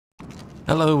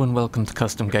Hello and welcome to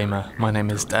Custom Gamer. My name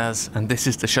is Daz and this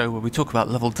is the show where we talk about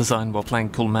level design while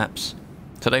playing cool maps.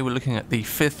 Today we're looking at the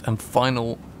fifth and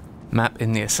final map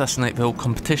in the Assassinateville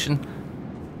competition.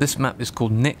 This map is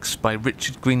called Nyx by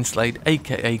Richard Greenslade,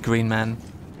 aka Greenman.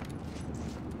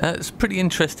 It's a pretty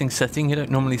interesting setting. You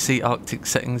don't normally see Arctic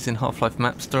settings in Half-Life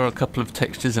maps. There are a couple of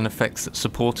textures and effects that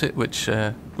support it, which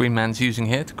Greenman's using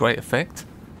here to great effect.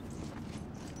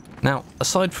 Now,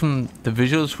 aside from the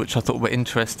visuals, which I thought were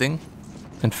interesting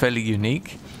and fairly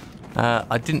unique,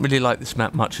 I didn't really like this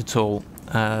map much at all.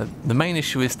 The main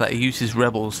issue is that it uses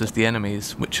rebels as the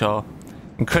enemies, which are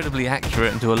incredibly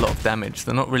accurate and do a lot of damage.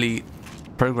 They're not really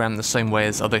programmed the same way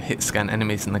as other hit scan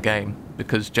enemies in the game,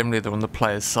 because generally they're on the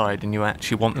player's side and you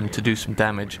actually want them to do some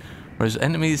damage. Whereas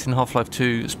enemies in Half-Life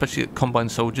 2, especially Combine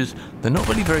soldiers, they're not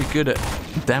really very good at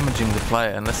damaging the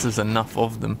player unless there's enough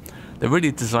of them. They're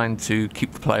really designed to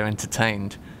keep the player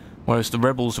entertained, whereas the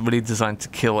rebels are really designed to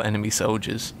kill enemy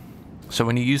soldiers. So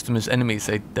when you use them as enemies,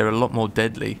 they're a lot more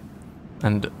deadly,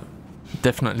 and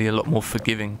definitely a lot more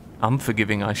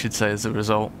unforgiving I should say, as a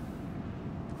result.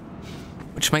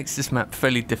 Which makes this map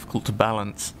fairly difficult to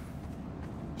balance.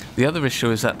 The other issue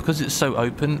is that because it's so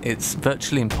open, it's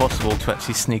virtually impossible to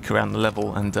actually sneak around the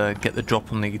level and get the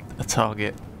drop on a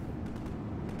target.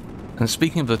 And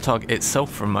speaking of the target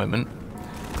itself for a moment,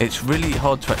 it's really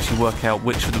hard to actually work out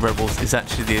which of the rebels is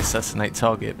actually the assassinate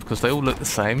target, because they all look the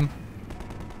same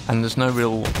and there's no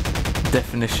real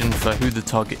definition for who the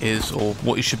target is or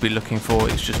what you should be looking for.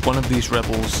 It's just one of these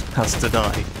rebels has to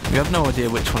die. You have no idea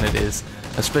which one it is,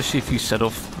 especially if you set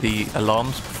off the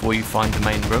alarms before you find the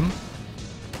main room.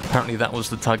 Apparently that was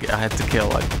the target I had to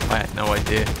kill. I had no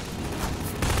idea.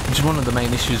 Which is one of the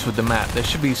main issues with the map. There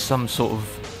should be some sort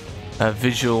of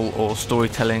visual or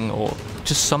storytelling or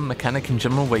just some mechanic in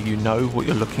general where you know what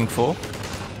you're looking for,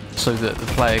 so that the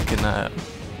player can,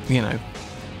 you know,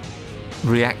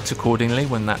 react accordingly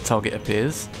when that target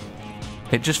appears.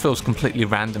 It just feels completely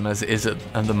random as it is at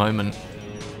the moment.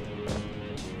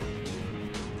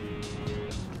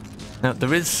 Now,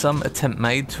 there is some attempt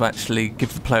made to actually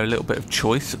give the player a little bit of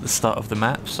choice at the start of the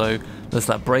map, so there's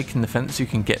that break in the fence you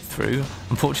can get through.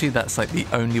 Unfortunately, that's like the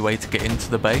only way to get into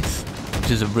the base,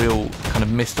 which is a real kind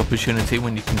of missed opportunity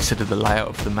when you consider the layout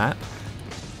of the map.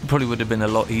 It probably would have been a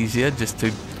lot easier just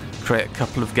to create a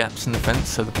couple of gaps in the fence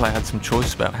so the player had some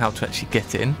choice about how to actually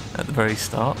get in at the very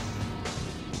start.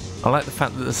 I like the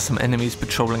fact that there's some enemies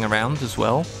patrolling around as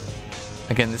well.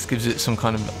 Again, this gives it some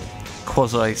kind of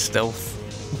quasi-stealth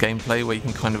gameplay where you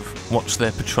can kind of watch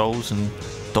their patrols and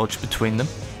dodge between them,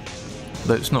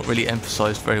 though it's not really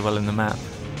emphasised very well in the map.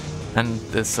 And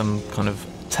there's some kind of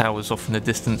towers off in the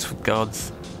distance with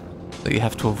guards that you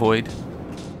have to avoid,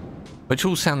 which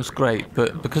all sounds great,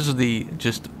 but because of the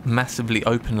just massively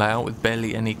open layout with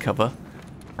barely any cover,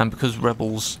 and because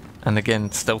rebels and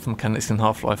again stealth mechanics in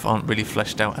Half-Life aren't really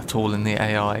fleshed out at all in the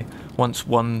AI, once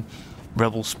one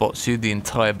rebel spots you, the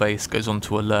entire base goes on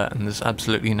to alert and there's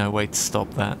absolutely no way to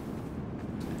stop that.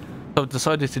 So I've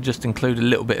decided to just include a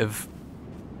little bit of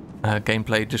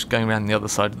gameplay just going around the other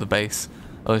side of the base.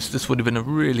 Otherwise this would have been a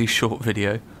really short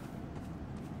video.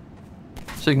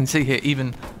 So you can see here,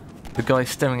 even the guy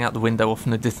staring out the window off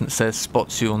in the distance there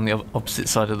spots you on the opposite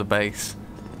side of the base,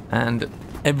 and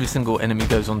every single enemy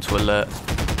goes on to alert.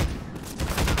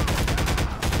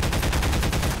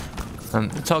 And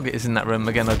the target is in that room.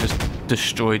 Again, I just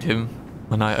destroyed him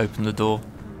when I opened the door,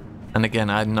 and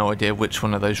again I had no idea which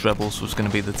one of those rebels was going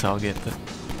to be the target, but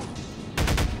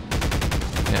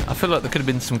yeah, I feel like there could have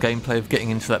been some gameplay of getting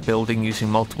into that building using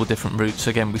multiple different routes.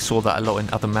 Again, we saw that a lot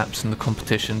in other maps in the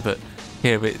competition, but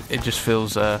here it just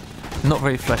feels not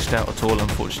very fleshed out at all,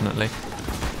 unfortunately.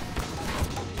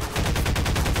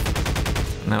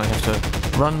 Now we have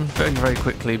to run very, very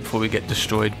quickly before we get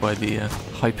destroyed by the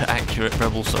hyper-accurate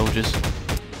rebel soldiers.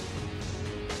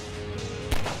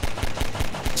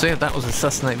 So yeah, that was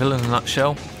Assassinateville in a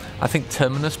nutshell. I think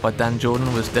Terminus by Dan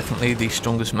Jordan was definitely the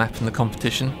strongest map in the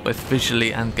competition, both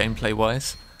visually and gameplay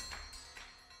wise.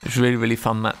 It was a really, really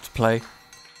fun map to play.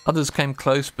 Others came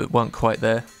close but weren't quite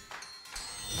there.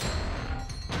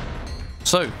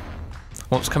 So,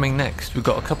 what's coming next? We've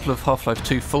got a couple of Half-Life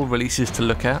 2 full releases to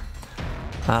look at.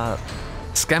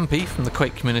 Scampy from the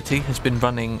Quake community has been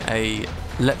running a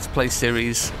Let's Play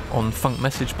series on Funk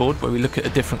message board where we look at a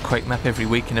different Quake map every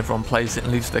week and everyone plays it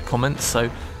and leaves their comments. So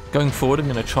going forward I'm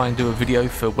going to try and do a video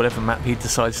for whatever map he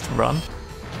decides to run,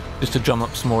 just to drum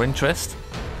up some more interest.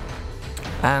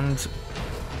 And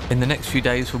in the next few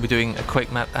days we'll be doing a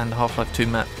Quake map and a Half-Life 2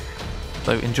 map.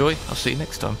 So enjoy, I'll see you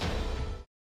next time.